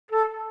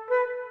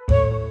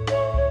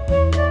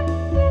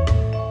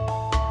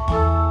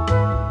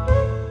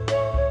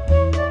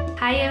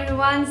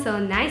everyone, so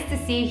nice to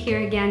see you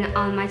here again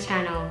on my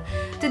channel.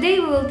 Today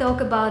we will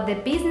talk about the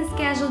business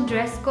casual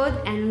dress code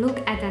and look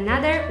at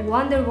another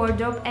Wonder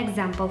Wardrobe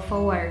example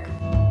for work.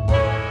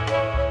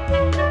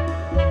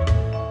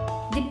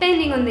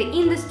 Depending on the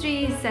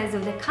industry, size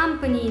of the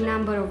company,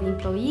 number of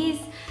employees,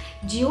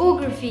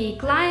 geography,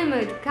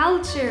 climate,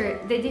 culture,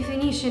 the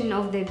definition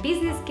of the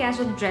business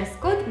casual dress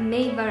code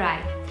may vary.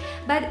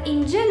 But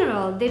in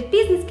general, the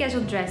business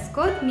casual dress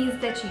code means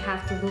that you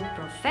have to look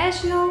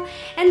professional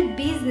and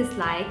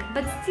business-like,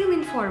 but still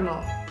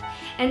informal.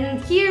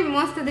 And here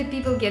most of the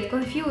people get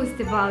confused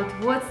about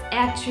what's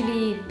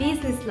actually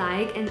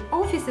business-like and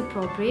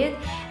office-appropriate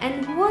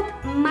and what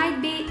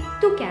might be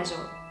too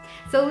casual.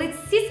 So let's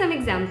see some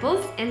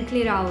examples and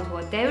clear out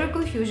whatever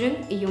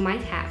confusion you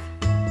might have.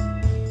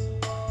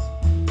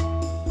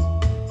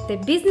 The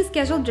business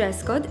casual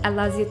dress code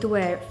allows you to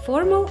wear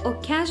formal or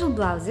casual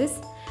blouses,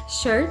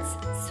 shirts,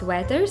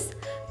 sweaters,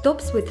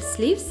 tops with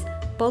sleeves,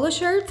 polo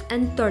shirts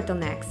and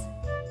turtlenecks.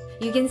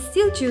 You can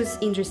still choose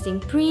interesting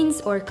prints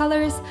or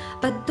colors,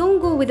 but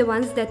don't go with the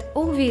ones that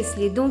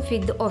obviously don't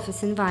fit the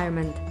office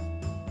environment.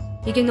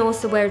 You can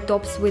also wear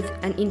tops with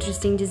an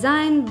interesting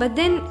design, but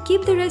then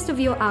keep the rest of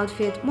your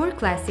outfit more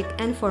classic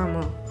and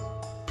formal.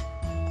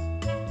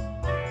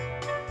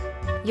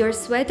 Your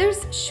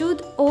sweaters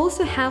should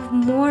also have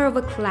more of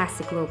a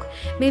classic look,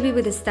 maybe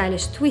with a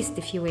stylish twist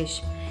if you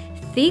wish.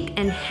 Thick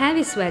and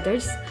heavy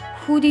sweaters,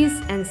 hoodies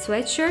and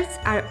sweatshirts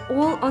are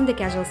all on the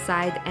casual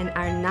side and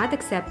are not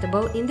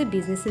acceptable in the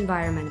business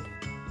environment.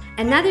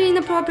 Another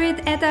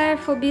inappropriate attire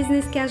for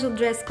business casual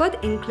dress code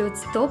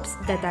includes tops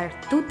that are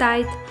too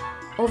tight,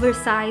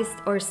 oversized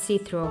or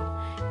see-through,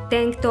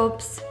 tank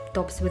tops,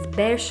 tops with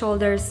bare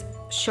shoulders,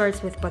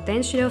 shirts with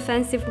potentially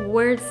offensive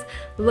words,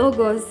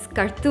 logos,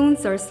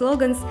 cartoons or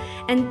slogans,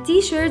 and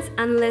t-shirts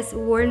unless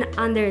worn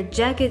under a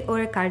jacket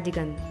or a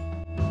cardigan.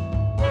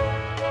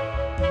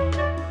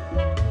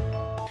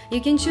 You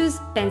can choose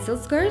pencil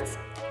skirts,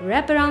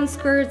 wraparound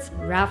skirts,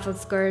 ruffled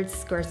skirts,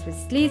 skirts with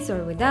slits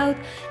or without.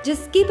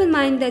 Just keep in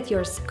mind that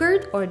your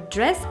skirt or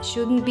dress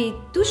shouldn't be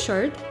too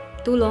short,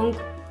 too long,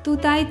 too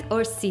tight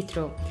or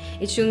see-through.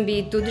 It shouldn't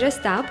be too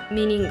dressed up,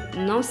 meaning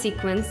no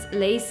sequins,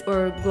 lace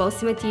or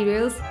glossy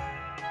materials.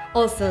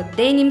 Also,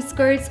 denim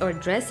skirts or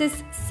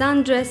dresses,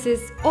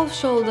 sundresses,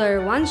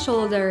 off-shoulder,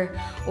 one-shoulder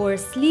or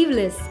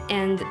sleeveless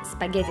and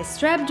spaghetti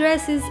strap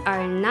dresses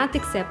are not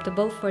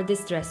acceptable for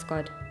this dress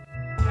code.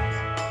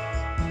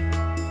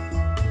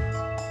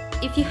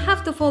 If you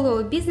have to follow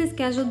a business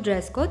casual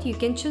dress code, you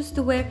can choose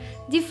to wear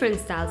different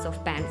styles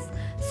of pants: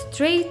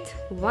 straight,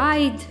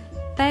 wide,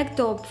 peg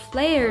top,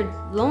 flared,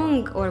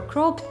 long or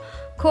cropped,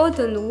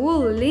 cotton,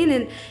 wool,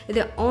 linen.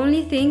 The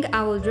only thing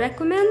I would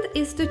recommend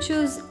is to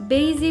choose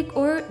basic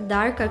or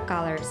darker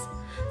colors.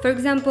 For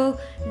example,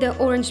 the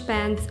orange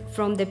pants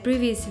from the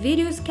previous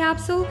video's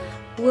capsule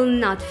will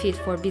not fit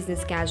for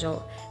business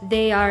casual.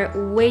 They are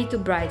way too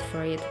bright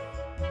for it.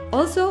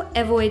 Also,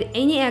 avoid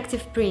any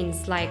active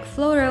prints like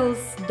florals,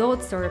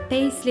 dots or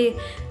paisley.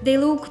 They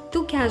look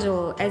too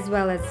casual, as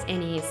well as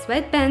any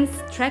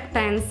sweatpants, track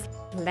pants,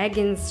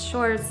 leggings,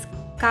 shorts,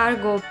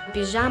 cargo,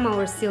 pyjama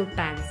or silk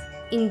pants.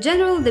 In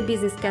general, the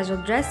business casual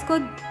dress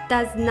code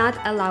does not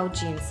allow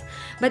jeans,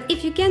 but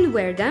if you can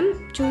wear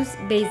them, choose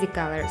basic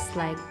colors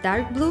like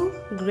dark blue,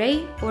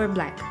 grey or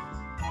black.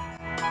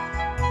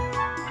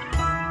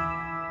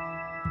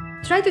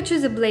 Try to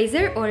choose a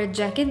blazer or a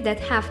jacket that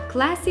have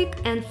classic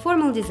and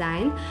formal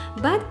design,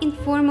 but in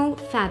formal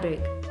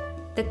fabric.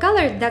 The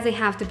color doesn't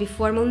have to be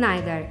formal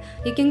neither.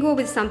 You can go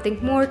with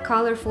something more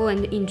colorful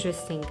and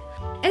interesting.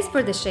 As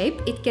for the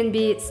shape, it can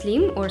be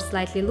slim or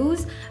slightly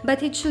loose,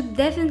 but it should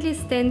definitely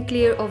stand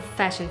clear of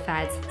fashion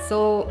fads.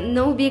 So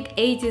no big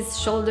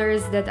 80s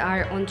shoulders that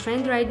are on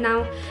trend right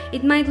now.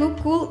 It might look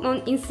cool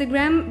on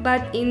Instagram,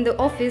 but in the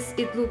office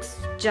it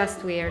looks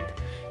just weird.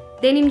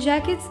 Denim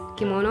jackets,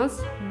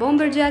 kimonos,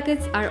 bomber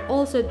jackets are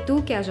also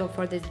too casual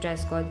for this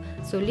dress code,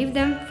 so leave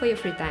them for your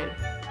free time.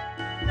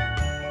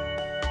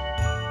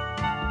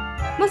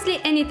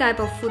 Mostly any type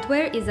of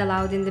footwear is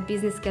allowed in the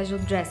business casual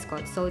dress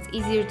code, so it's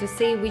easier to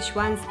say which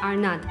ones are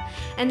not.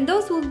 And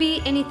those will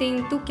be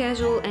anything too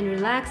casual and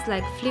relaxed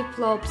like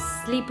flip-flops,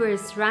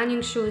 slippers,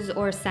 running shoes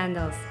or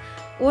sandals.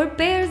 Or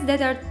pairs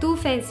that are too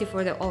fancy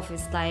for the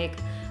office like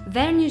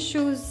Vernis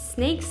shoes,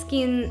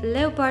 snakeskin,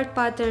 leopard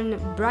pattern,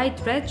 bright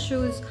red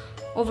shoes,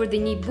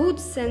 over-the-knee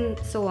boots and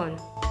so on.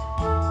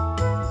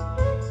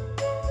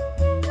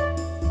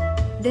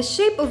 The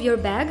shape of your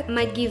bag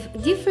might give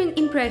different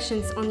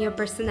impressions on your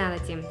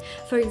personality.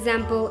 For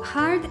example,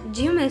 hard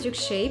geometric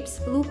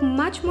shapes look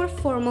much more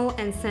formal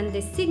and send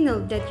the signal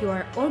that you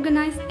are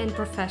organized and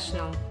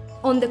professional.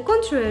 On the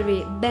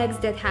contrary, bags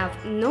that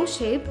have no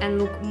shape and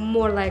look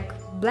more like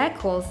black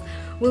holes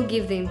will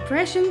give the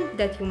impression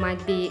that you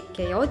might be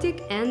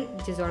chaotic and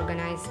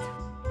disorganized.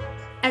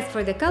 As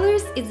for the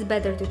colors, it's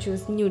better to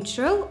choose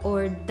neutral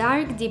or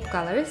dark deep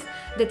colors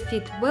that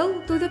fit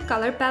well to the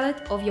color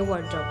palette of your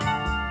wardrobe.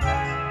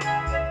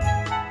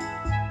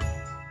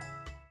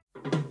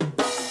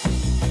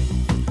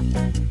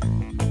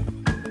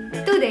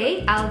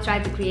 Today, I'll try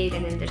to create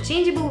an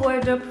interchangeable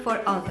wardrobe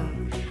for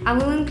autumn. I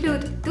will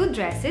include 2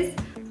 dresses,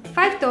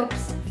 5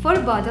 tops,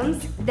 4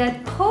 bottoms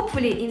that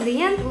hopefully in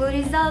the end will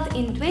result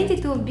in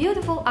 22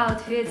 beautiful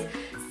outfits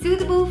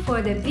suitable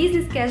for the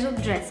business casual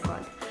dress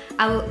code.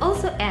 I will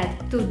also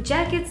add 2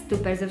 jackets, 2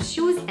 pairs of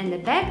shoes and a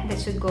bag that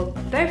should go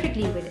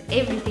perfectly with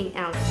everything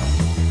else.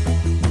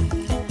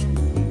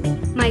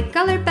 My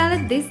color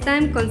palette this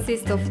time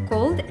consists of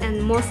cold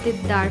and mostly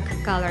dark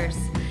colors.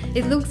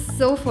 It looks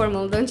so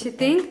formal, don't you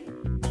think?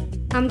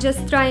 I'm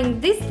just trying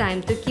this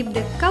time to keep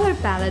the color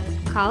palette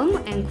calm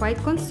and quite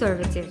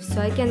conservative, so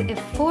I can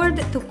afford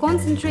to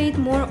concentrate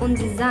more on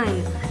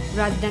design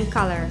rather than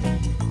color.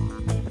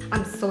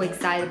 I'm so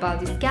excited about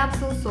this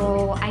capsule,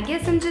 so I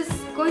guess I'm just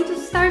going to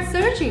start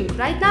searching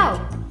right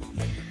now.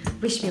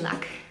 Wish me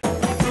luck!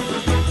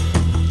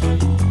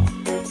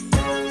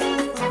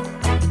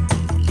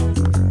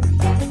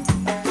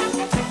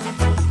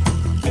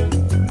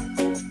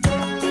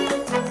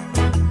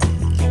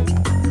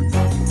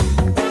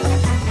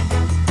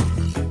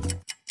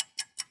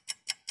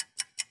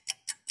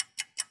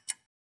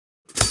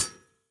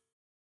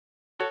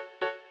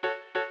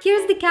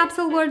 Here's the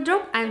capsule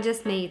wardrobe I've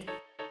just made.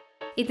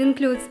 It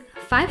includes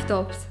 5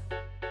 tops,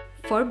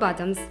 4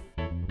 bottoms,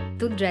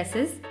 2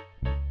 dresses,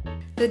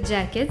 2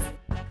 jackets,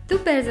 2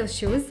 pairs of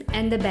shoes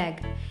and a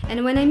bag.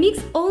 And when I mix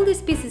all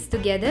these pieces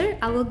together,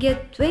 I will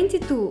get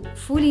 22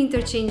 fully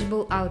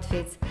interchangeable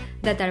outfits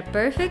that are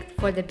perfect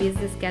for the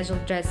business casual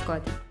dress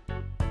code.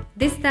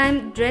 This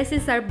time,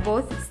 dresses are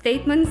both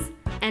statements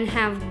and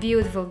have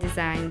beautiful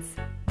designs.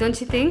 Don't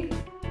you think?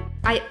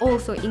 I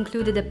also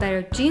included a pair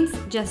of jeans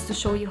just to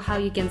show you how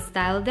you can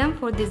style them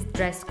for this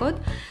dress code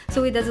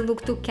so it doesn't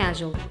look too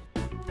casual.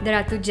 There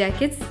are 2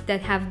 jackets that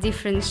have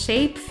different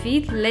shape,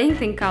 fit,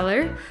 length and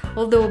color,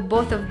 although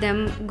both of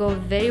them go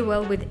very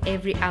well with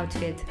every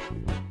outfit.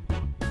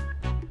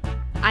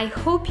 I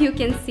hope you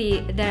can see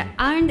there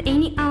aren't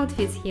any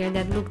outfits here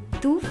that look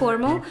too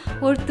formal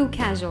or too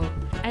casual.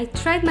 I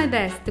tried my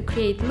best to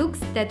create looks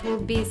that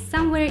will be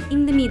somewhere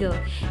in the middle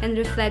and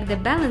reflect the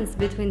balance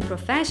between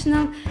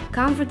professional,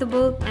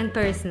 comfortable and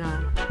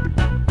personal.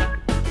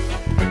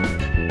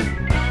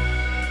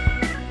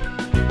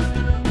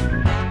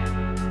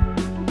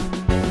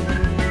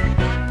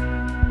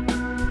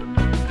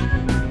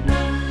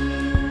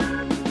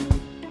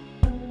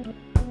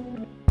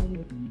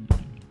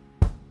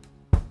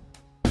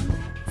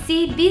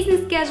 See,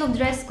 business casual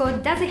dress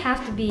code doesn't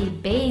have to be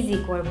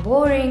basic or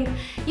boring.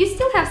 You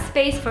still have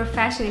space for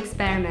fashion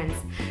experiments.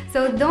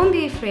 So don't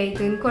be afraid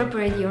to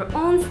incorporate your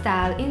own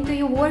style into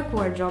your work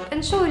wardrobe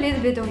and show a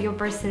little bit of your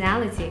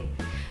personality.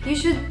 You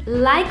should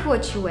like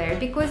what you wear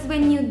because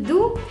when you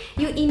do,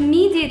 you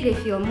immediately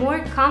feel more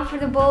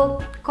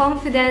comfortable,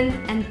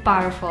 confident and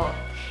powerful.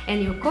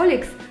 And your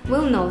colleagues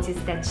will notice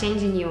that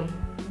change in you.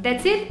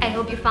 That's it. I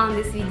hope you found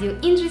this video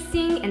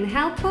interesting and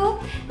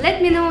helpful.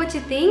 Let me know what you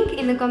think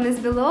in the comments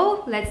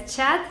below. Let's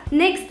chat.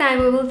 Next time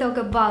we will talk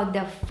about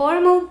the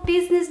formal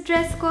business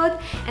dress code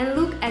and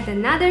look at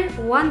another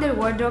wonder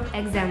wardrobe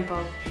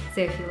example. So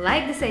if you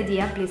like this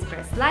idea, please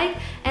press like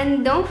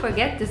and don't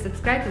forget to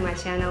subscribe to my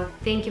channel.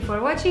 Thank you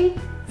for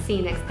watching. See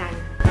you next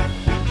time.